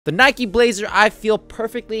The Nike Blazer, I feel,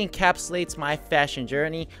 perfectly encapsulates my fashion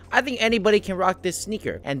journey. I think anybody can rock this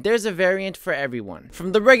sneaker, and there's a variant for everyone.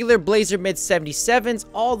 From the regular Blazer mid 77s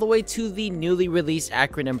all the way to the newly released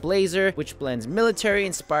acronym Blazer, which blends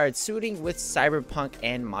military-inspired suiting with cyberpunk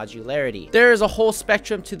and modularity. There is a whole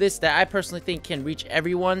spectrum to this that I personally think can reach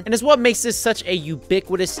everyone, and is what makes this such a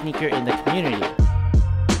ubiquitous sneaker in the community.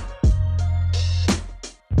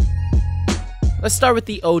 Let's start with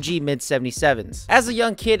the OG mid-77s. As a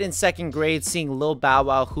young kid in 2nd grade seeing Lil Bow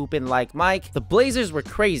Wow hooping like Mike, the Blazers were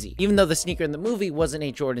crazy, even though the sneaker in the movie wasn't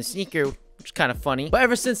a Jordan sneaker, which is kind of funny. But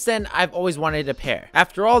ever since then, I've always wanted a pair.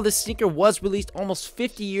 After all, this sneaker was released almost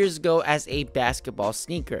 50 years ago as a basketball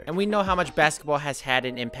sneaker, and we know how much basketball has had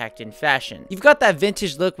an impact in fashion. You've got that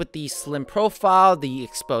vintage look with the slim profile, the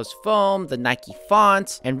exposed foam, the Nike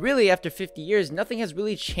font, and really after 50 years, nothing has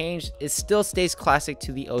really changed. It still stays classic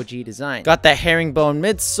to the OG design. Got that herringbone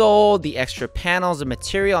midsole, the extra panels of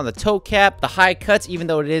material on the toe cap, the high cuts even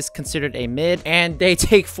though it is considered a mid, and they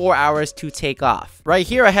take 4 hours to take off. Right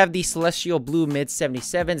here I have the Celestial Blue mid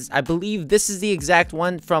 77s. I believe this is the exact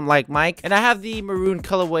one from Like Mike, and I have the maroon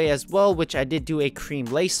colorway as well, which I did do a cream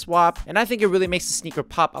lace swap, and I think it really makes the sneaker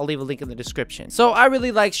pop. I'll leave a link in the description. So I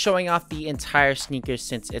really like showing off the entire sneaker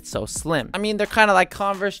since it's so slim. I mean, they're kind of like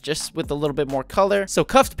Converse, just with a little bit more color. So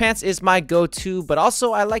cuffed pants is my go-to, but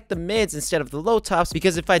also I like the mids instead of the low tops,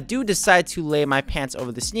 because if I do decide to lay my pants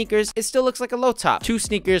over the sneakers, it still looks like a low top. 2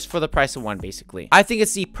 sneakers for the price of 1, basically. I think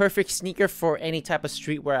it's the perfect sneaker for any type of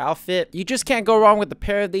streetwear outfit. You just can't go wrong with a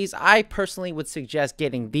pair of these. I personally would suggest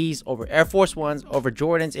getting these over Air Force Ones, over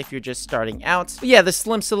Jordans if you're just starting out. But yeah, the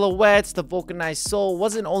slim silhouettes, the vulcanized sole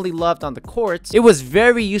wasn't only loved on the courts, it was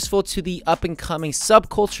very useful to the up-and-coming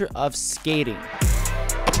subculture of skating.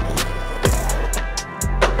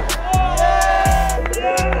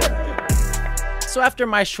 So after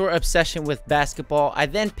my short obsession with basketball, I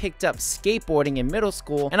then picked up skateboarding in middle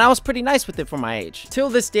school, and I was pretty nice with it for my age. Till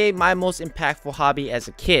this day, my most impactful hobby as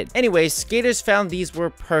a kid. Anyways, skaters found these were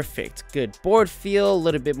perfect. Good board feel, a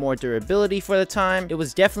little bit more durability for the time. It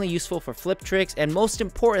was definitely useful for flip tricks, and most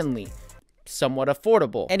importantly, somewhat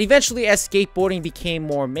affordable. And eventually, as skateboarding became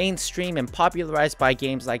more mainstream and popularized by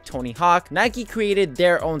games like Tony Hawk, Nike created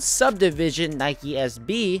their own subdivision, Nike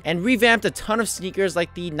SB, and revamped a ton of sneakers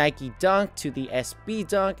like the Nike Dunk to the SB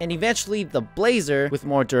Dunk, and eventually the Blazer with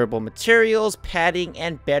more durable materials, padding,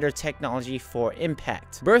 and better technology for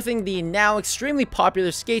impact, birthing the now extremely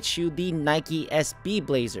popular skate shoe, the Nike SB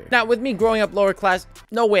Blazer. Now, with me growing up lower class,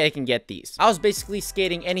 no way I can get these. I was basically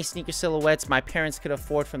skating any sneaker silhouettes my parents could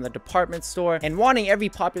afford from the department store, and wanting every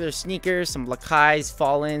popular sneaker, some Lakais,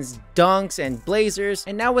 Fallens, Dunks, and Blazers,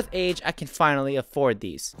 and now with age, I can finally afford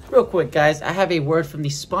these. Real quick guys, I have a word from the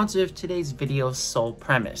sponsor of today's video, Sole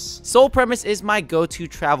Premise. Sole Premise is my go-to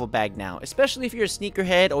travel bag now, especially if you're a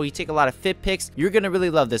sneakerhead or you take a lot of fit pics, you're gonna really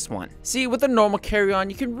love this one. See, with a normal carry-on,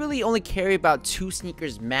 you can really only carry about 2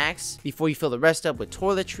 sneakers max before you fill the rest up with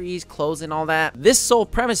toiletries, clothes, and all that. This Sole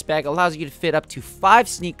Premise bag allows you to fit up to 5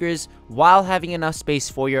 sneakers while having enough space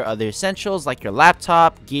for your other essentials like your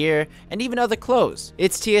laptop, gear, and even other clothes.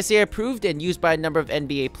 It's TSA approved and used by a number of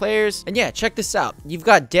NBA players. And yeah, check this out. You've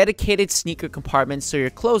got dedicated sneaker compartments so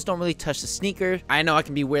your clothes don't really touch the sneaker. I know I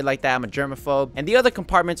can be weird like that, I'm a germaphobe. And the other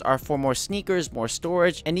compartments are for more sneakers, more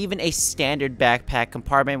storage, and even a standard backpack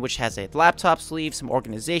compartment which has a laptop sleeve, some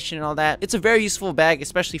organization, and all that. It's a very useful bag,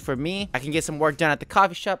 especially for me. I can get some work done at the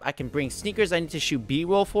coffee shop. I can bring sneakers I need to shoot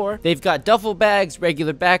B-roll for. They've got duffel bags,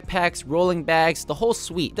 regular backpacks, rolling bags, the whole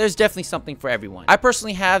suite. There's definitely something for everyone. I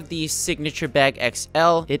personally have the Signature Bag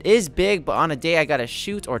XL. It is big, but on a day I gotta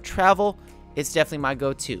shoot or travel, it's definitely my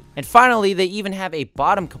go-to. And finally, they even have a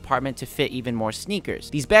bottom compartment to fit even more sneakers.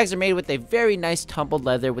 These bags are made with a very nice tumbled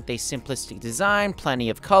leather with a simplistic design, plenty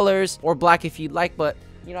of colors, or black if you'd like, but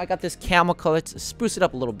you know, I got this camel color to spruce it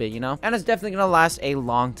up a little bit, you know? And it's definitely gonna last a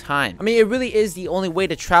long time. I mean, it really is the only way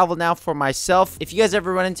to travel now for myself. If you guys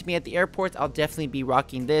ever run into me at the airport, I'll definitely be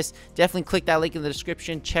rocking this. Definitely click that link in the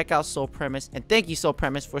description. Check out Sole Premise. And thank you, Sole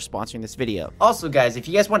Premise, for sponsoring this video. Also, guys, if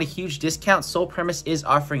you guys want a huge discount, Sole Premise is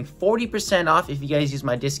offering 40% off if you guys use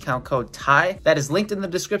my discount code TY. That is linked in the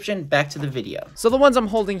description. Back to the video. So the ones I'm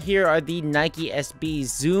holding here are the Nike SB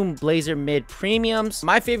Zoom Blazer Mid Premiums.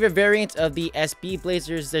 My favorite variant of the SB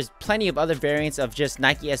Blazer, there's plenty of other variants of just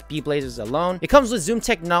Nike SB Blazers alone. It comes with Zoom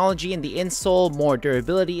technology in the insole, more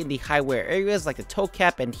durability in the high wear areas like the toe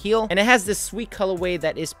cap and heel, and it has this sweet colorway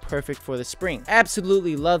that is perfect for the spring.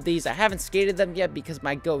 Absolutely love these. I haven't skated them yet because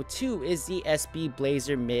my go-to is the SB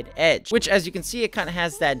Blazer Mid Edge, which as you can see, it kind of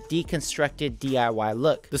has that deconstructed DIY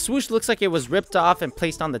look. The swoosh looks like it was ripped off and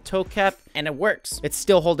placed on the toe cap, and it works. It's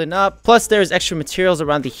still holding up. Plus, there's extra materials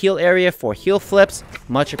around the heel area for heel flips,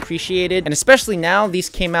 much appreciated. And especially now, these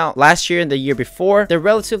came out last year and the year before. They're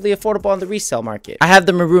relatively affordable on the resale market. I have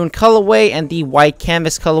the maroon colorway and the white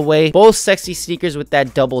canvas colorway, both sexy sneakers with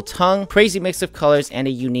that double tongue, crazy mix of colors, and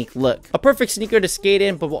a unique look. A perfect sneaker to skate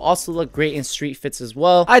in, but will also look great in street fits as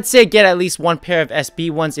well. I'd say get at least one pair of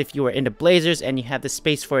SB ones if you are into blazers and you have the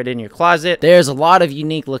space for it in your closet. There's a lot of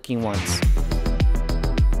unique looking ones.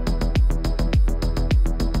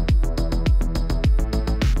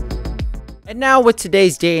 And now with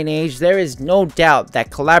today's day and age, there is no doubt that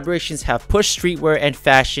collaborations have pushed streetwear and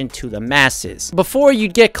fashion to the masses. Before,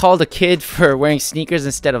 you'd get called a kid for wearing sneakers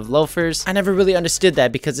instead of loafers. I never really understood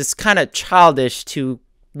that because it's kind of childish to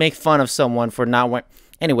make fun of someone for not wearing...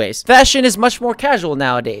 Anyways, fashion is much more casual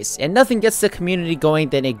nowadays, and nothing gets the community going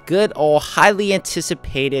than a good old highly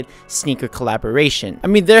anticipated sneaker collaboration. I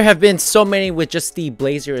mean, there have been so many with just the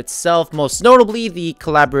blazer itself, most notably the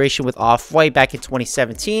collaboration with Off-White back in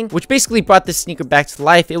 2017, which basically brought this sneaker back to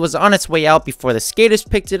life. It was on its way out before the skaters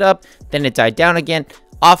picked it up, then it died down again.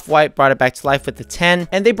 Off-White brought it back to life with the 10,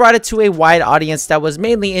 and they brought it to a wide audience that was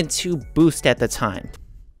mainly into Boost at the time.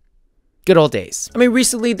 Good old days. I mean,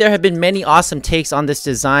 recently there have been many awesome takes on this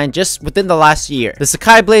design just within the last year. The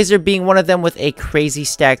Sakai Blazer being one of them with a crazy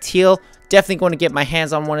stacked heel. Definitely going to get my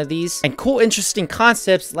hands on one of these. And cool, interesting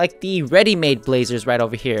concepts like the ready-made blazers right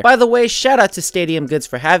over here. By the way, shout out to Stadium Goods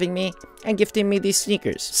for having me and gifting me these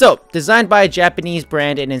sneakers. So, designed by a Japanese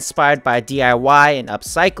brand and inspired by DIY and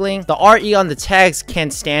upcycling, the RE on the tags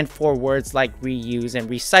can stand for words like reuse and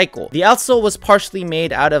recycle. The outsole was partially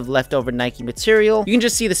made out of leftover Nike material. You can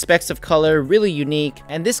just see the specks of color, really unique,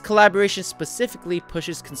 and this collaboration specifically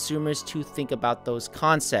pushes consumers to think about those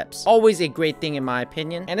concepts. Always a great thing in my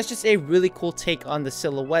opinion, and it's just a really cool take on the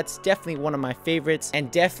silhouettes. Definitely one of my favorites,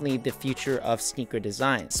 and definitely the future of sneaker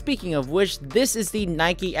design. Speaking of which, this is the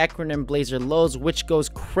Nike acronym Blazer Lows, which goes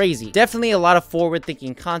crazy. Definitely a lot of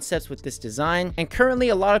forward-thinking concepts with this design, and currently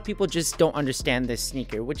a lot of people just don't understand this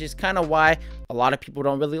sneaker, which is kind of why a lot of people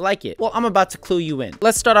don't really like it. Well, I'm about to clue you in.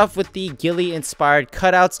 Let's start off with the ghillie-inspired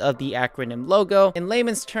cutouts of the acronym logo. In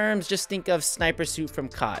layman's terms, just think of sniper suit from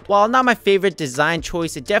COD. While not my favorite design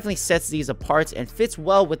choice, it definitely sets these apart and fits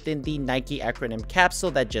well within the Nike acronym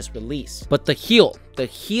capsule that just released. But the heel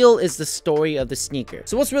is the story of the sneaker.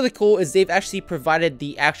 So what's really cool is they've actually provided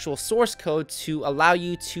the actual source code to allow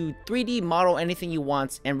you to 3D model anything you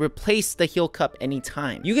want and replace the heel cup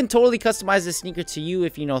anytime. You can totally customize this sneaker to you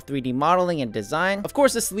if you know 3D modeling and design. Of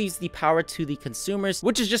course, this leaves the power to the consumers,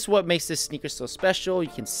 which is just what makes this sneaker so special. You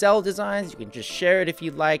can sell designs, you can just share it if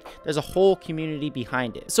you'd like. There's a whole community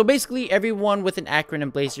behind it. So basically, everyone with an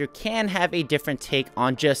acronym blazer can have a different take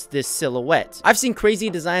on just this silhouette. I've seen crazy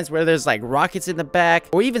designs where there's like rockets in the back,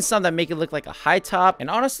 or even some that make it look like a high top, and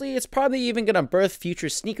honestly, it's probably even gonna birth future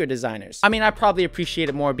sneaker designers. I mean, I probably appreciate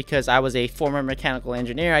it more because I was a former mechanical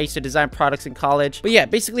engineer. I used to design products in college. But yeah,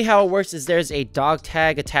 basically how it works is there's a dog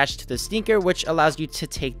tag attached to the sneaker, which allows you to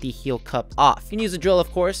take the heel cup off. You can use a drill, of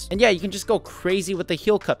course, and yeah, you can just go crazy with the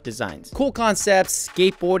heel cup designs. Cool concepts,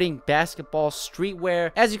 skateboarding, basketball,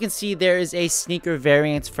 streetwear. As you can see, there is a sneaker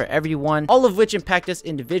variant for everyone, all of which impact us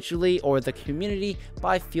individually or the community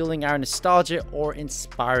by fueling our nostalgia or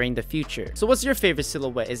inspiring the future. So what's your favorite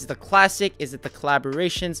silhouette? Is it the classic? Is it the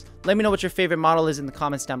collaborations? Let me know what your favorite model is in the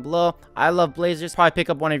comments down below. I love blazers. Probably pick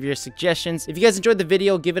up one of your suggestions. If you guys enjoyed the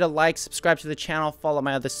video, give it a like, subscribe to the channel, follow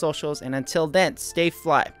my other socials, and until then, stay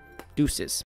fly. Deuces.